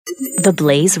The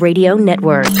Blaze Radio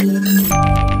Network.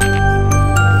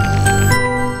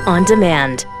 On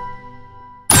demand.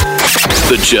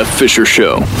 The Jeff Fisher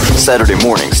Show. Saturday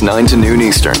mornings, 9 to noon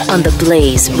Eastern. On the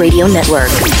Blaze Radio Network.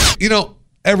 You know,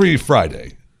 every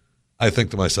Friday, I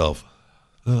think to myself,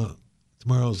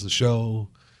 tomorrow's the show.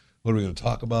 What are we going to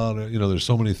talk about? You know, there's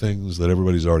so many things that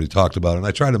everybody's already talked about. And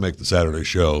I try to make the Saturday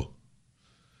show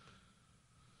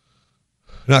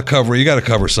not cover. You got to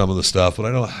cover some of the stuff, but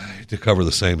I don't have to cover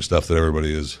the same stuff that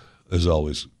everybody is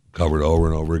always covered over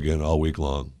and over again all week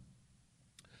long.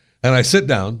 And I sit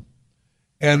down,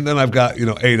 and then I've got,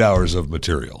 8 hours of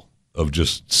material of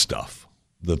just stuff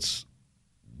that's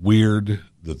weird,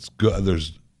 that's good.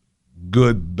 There's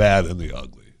good, bad, and the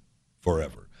ugly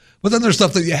forever. But then there's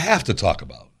stuff that you have to talk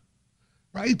about,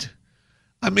 right?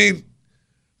 I mean,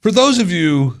 for those of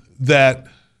you that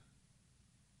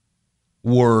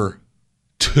were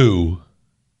 2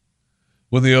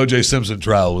 when the O.J. Simpson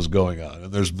trial was going on,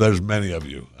 and there's many of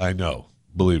you, I know,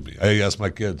 believe me. I ask my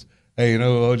kids, hey, you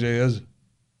know who O.J. is?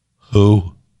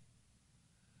 Who?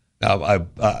 Now,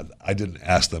 I didn't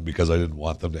ask them because I didn't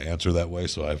want them to answer that way,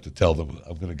 so I have to tell them,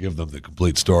 I'm going to give them the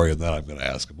complete story, and then I'm going to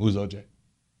ask them, who's O.J.?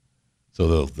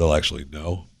 So they'll actually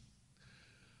know.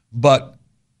 But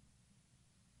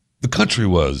the country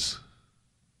was,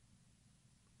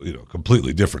 a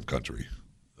completely different country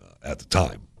at the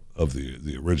time of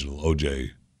the original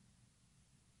O.J.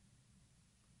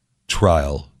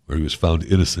 trial, where he was found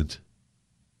innocent,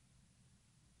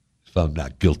 found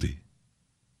not guilty.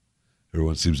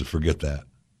 Everyone seems to forget that.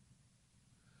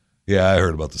 Yeah, I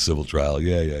heard about the civil trial.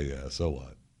 Yeah. So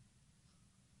what?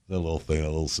 That little thing, a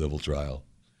little civil trial.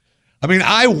 I mean,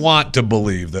 I want to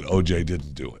believe that O.J.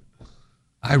 didn't do it.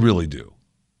 I really do.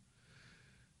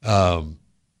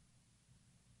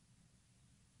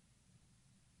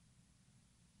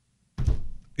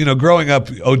 Growing up,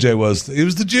 O.J. was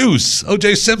the juice.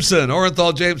 O.J. Simpson,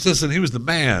 Orenthal James Simpson, he was the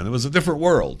man. It was a different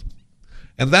world.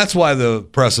 And that's why the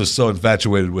press is so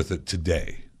infatuated with it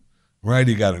today, right?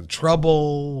 He got in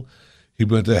trouble. He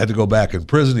had to go back in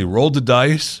prison. He rolled the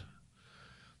dice.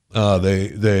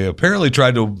 They apparently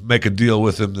tried to make a deal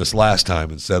with him this last time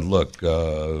and said, look,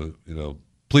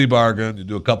 plea bargain, you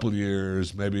do a couple of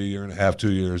years, maybe a year and a half,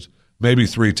 2 years, maybe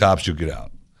 3 tops, you get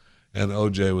out. And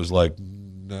O.J. was like,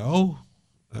 no.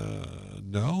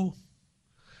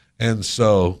 And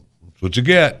so that's what you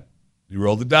get. You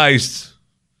roll the dice.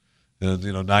 And,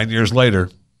 9 years later,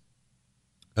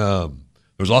 there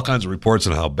was all kinds of reports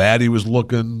on how bad he was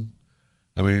looking.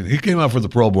 I mean, he came out for the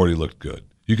parole board. He looked good.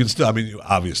 You can still,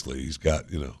 obviously he's got,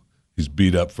 he's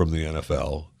beat up from the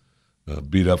NFL,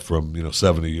 beat up from,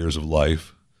 70 years of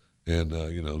life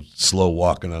and, slow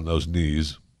walking on those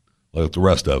knees like the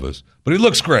rest of us. But he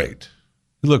looks great.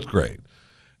 He looked great.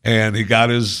 And he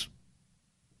got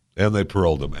and they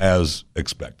paroled him as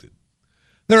expected.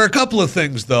 There are a couple of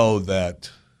things, though,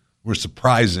 that were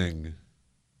surprising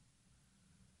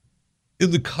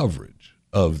in the coverage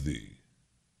of the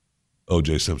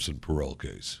O.J. Simpson parole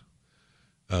case.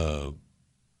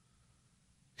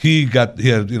 He had,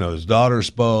 his daughter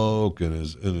spoke and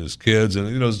his kids, and,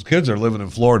 his kids are living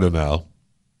in Florida now.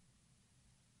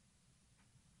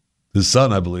 His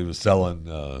son, I believe, is selling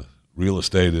real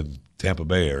estate in Tampa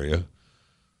Bay area.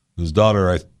 His daughter,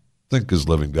 I think, is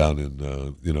living down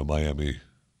in, Miami,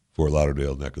 Fort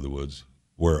Lauderdale neck of the woods,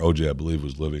 where O.J., I believe,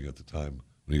 was living at the time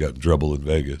when he got in trouble in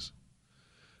Vegas.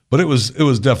 But it was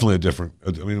definitely a different,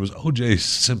 it was O.J.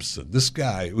 Simpson. This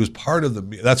guy, it was part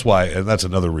of that's why, and that's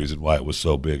another reason why it was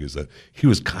so big, is that he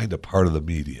was kind of part of the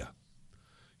media.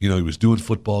 He was doing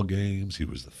football games. He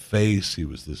was the face. He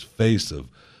was this face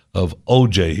of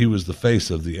O.J. He was the face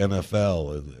of the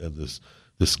NFL and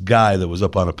this guy that was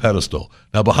up on a pedestal.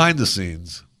 Now, behind the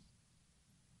scenes,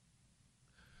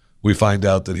 we find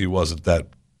out that he wasn't that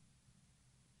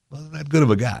good of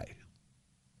a guy.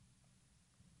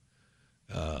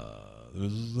 There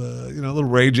was, little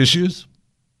rage issues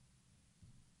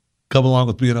come along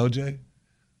with being O.J.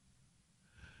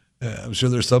 I'm sure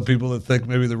there's some people that think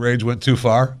maybe the rage went too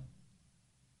far.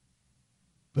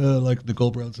 Like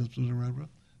Nicole Brown Simpson and Ron Brown.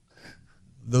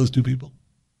 Those two people.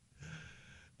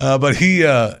 But he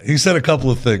said a couple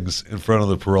of things in front of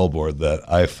the parole board that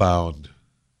I found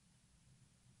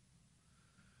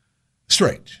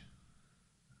strange.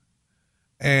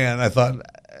 And I thought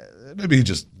maybe he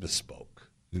just misspoke,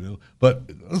 But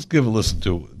let's give a listen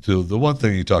to the one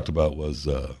thing he talked about was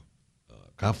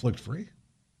conflict-free.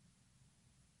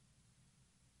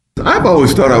 I've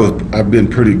always thought I've been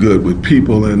pretty good with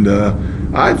people, and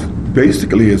I've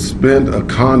basically spent a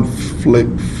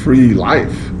conflict-free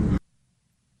life.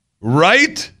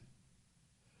 Right?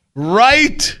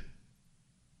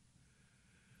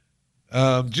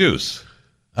 Juice,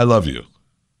 I love you,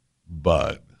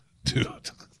 but dude,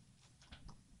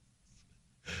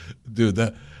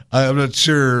 that I'm not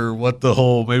sure what the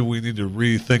whole. Maybe we need to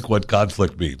rethink what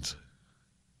conflict means,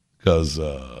 because,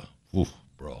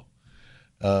 bro.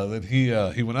 Then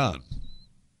he went on.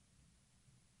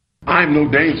 I'm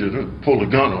no danger to pull a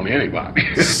gun on anybody.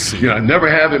 I never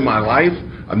have in my life.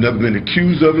 I've never been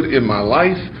accused of it in my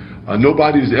life.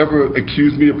 Nobody's ever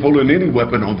accused me of pulling any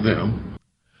weapon on them.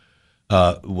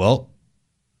 Well,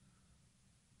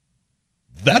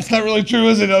 that's not really true,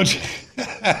 is it, OJ?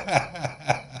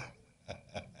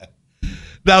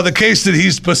 Now, the case that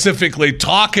he's specifically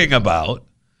talking about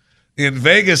in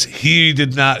Vegas, he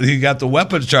got the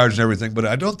weapons charge and everything, but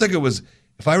I don't think it was,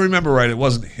 if I remember right, it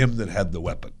wasn't him that had the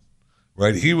weapon,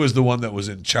 right? He was the one that was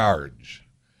in charge,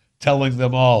 telling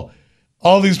them all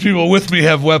these people with me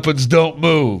have weapons, don't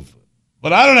move.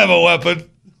 But I don't have a weapon.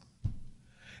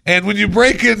 And when you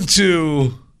break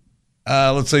into,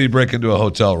 let's say you break into a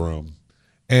hotel room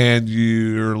and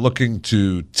you're looking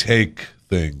to take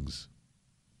things,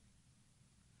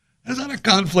 is that a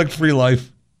conflict-free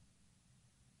life?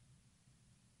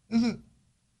 Is it?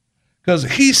 Because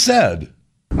he said,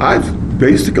 I've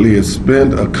basically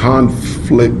spent a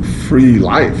conflict-free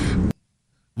life.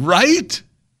 Right?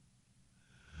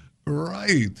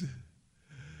 Right.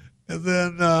 And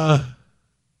then,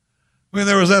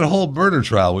 there was that whole murder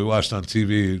trial we watched on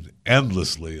TV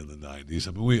endlessly in the 90s.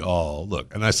 I mean, we all,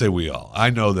 look, and I say we all, I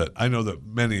know that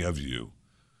many of you,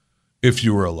 if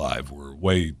you were alive, were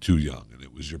way too young, and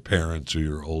it was your parents or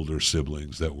your older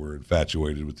siblings that were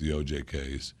infatuated with the OJ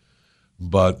case.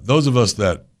 But those of us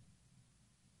that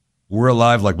were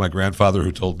alive, like my grandfather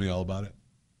who told me all about it,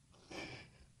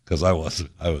 because I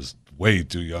was way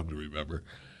too young to remember.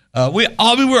 We're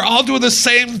all doing the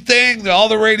same thing. All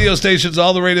the radio stations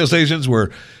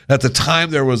were, at the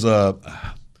time there was a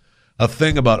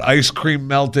thing about ice cream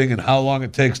melting and how long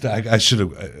it takes to, I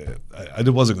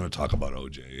wasn't going to talk about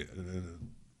OJ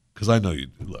because I know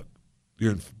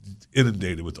you're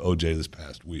inundated with OJ this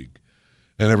past week.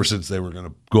 And ever since they were going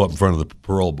to go up in front of the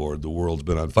parole board, the world's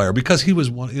been on fire because he was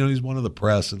he's one of the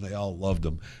press and they all loved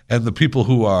him. And the people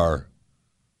who are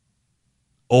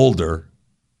older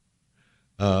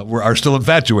are still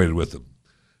infatuated with him.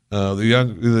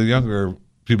 The younger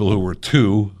people who were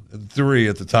 2 and 3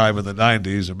 at the time in the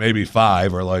 90s, or maybe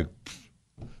 5, are like,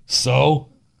 so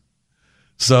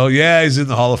yeah, he's in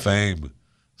the Hall of Fame.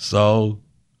 So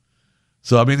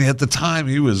I mean, at the time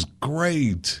he was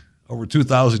great. Over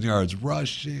 2,000 yards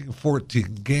rushing,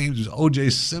 14 games. It was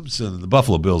O.J. Simpson, and the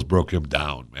Buffalo Bills broke him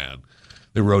down, man.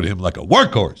 They rode him like a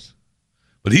workhorse.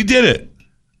 But he did it.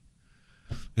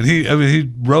 And he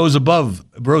rose above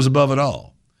it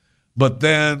all. But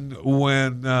then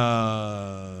when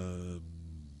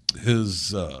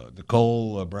his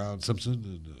Nicole Brown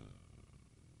Simpson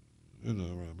and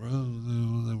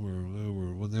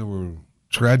when they were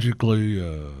tragically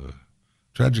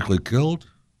killed,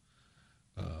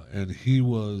 and he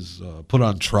was put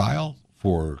on trial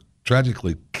for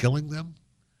tragically killing them,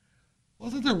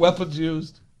 wasn't there weapons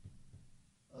used?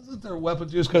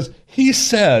 Because he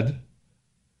said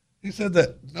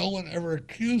that no one ever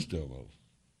accused him of.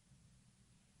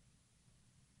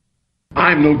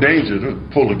 I'm no danger to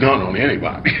pull a gun on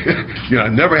anybody. I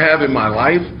never have in my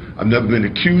life. I've never been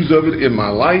accused of it in my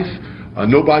life.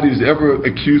 Nobody's ever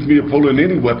accused me of pulling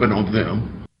any weapon on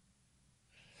them.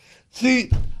 See,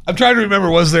 I'm trying to remember,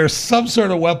 was there some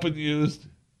sort of weapon used?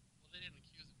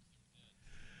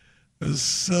 There's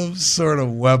some sort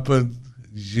of weapon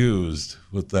used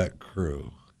with that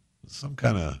crew. Some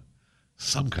kind of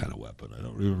weapon. I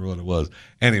don't remember what it was.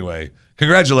 Anyway,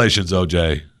 congratulations,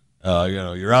 OJ.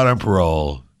 You're out on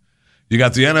parole. You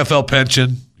got the NFL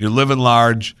pension. You're living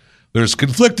large. There's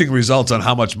conflicting results on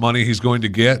how much money he's going to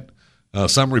get.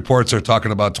 Some reports are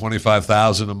talking about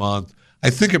 $25,000 a month. I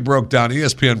think it broke down.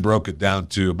 ESPN broke it down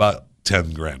to about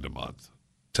 $10,000 a month,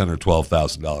 $10,000 or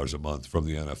 $12,000 a month from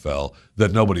the NFL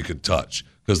that nobody could touch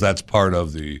because that's part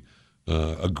of the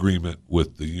agreement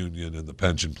with the union and the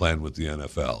pension plan with the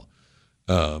NFL.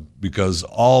 Because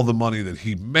all the money that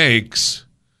he makes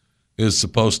is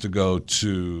supposed to go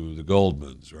to the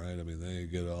Goldmans, right? I mean, they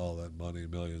get all that money,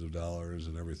 millions of dollars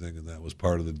and everything, and that was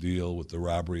part of the deal with the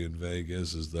robbery in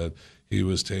Vegas, is that he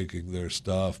was taking their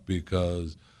stuff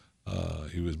because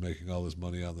he was making all this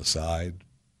money on the side,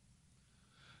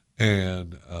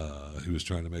 and he was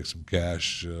trying to make some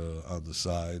cash on the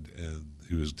side, and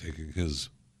he was taking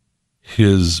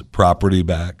his property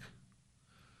back.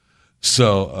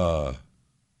 So,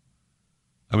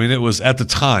 I mean, it was at the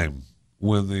time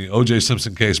when the O.J.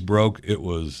 Simpson case broke, it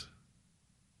was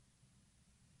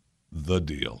the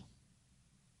deal.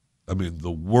 I mean,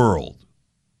 the world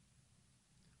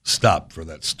stopped for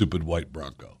that stupid white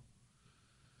Bronco.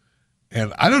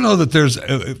 And I don't know that there's,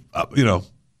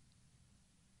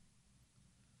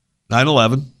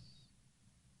 9/11,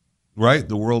 right?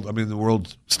 The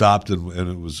world stopped and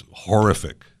it was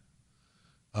horrific.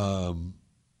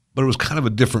 But it was kind of a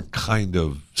different kind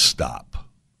of stop.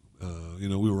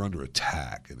 We were under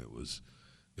attack, and it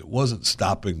wasn't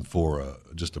stopping for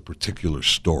just a particular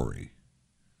story.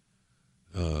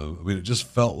 It just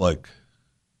felt like,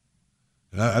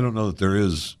 and I don't know that there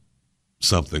is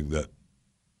something that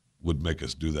would make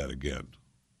us do that again.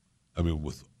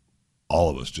 With all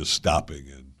of us just stopping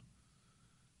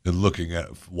and looking at,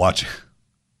 watching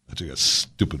a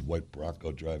stupid white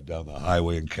Bronco drive down the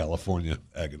highway in California,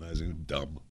 agonizing and dumb.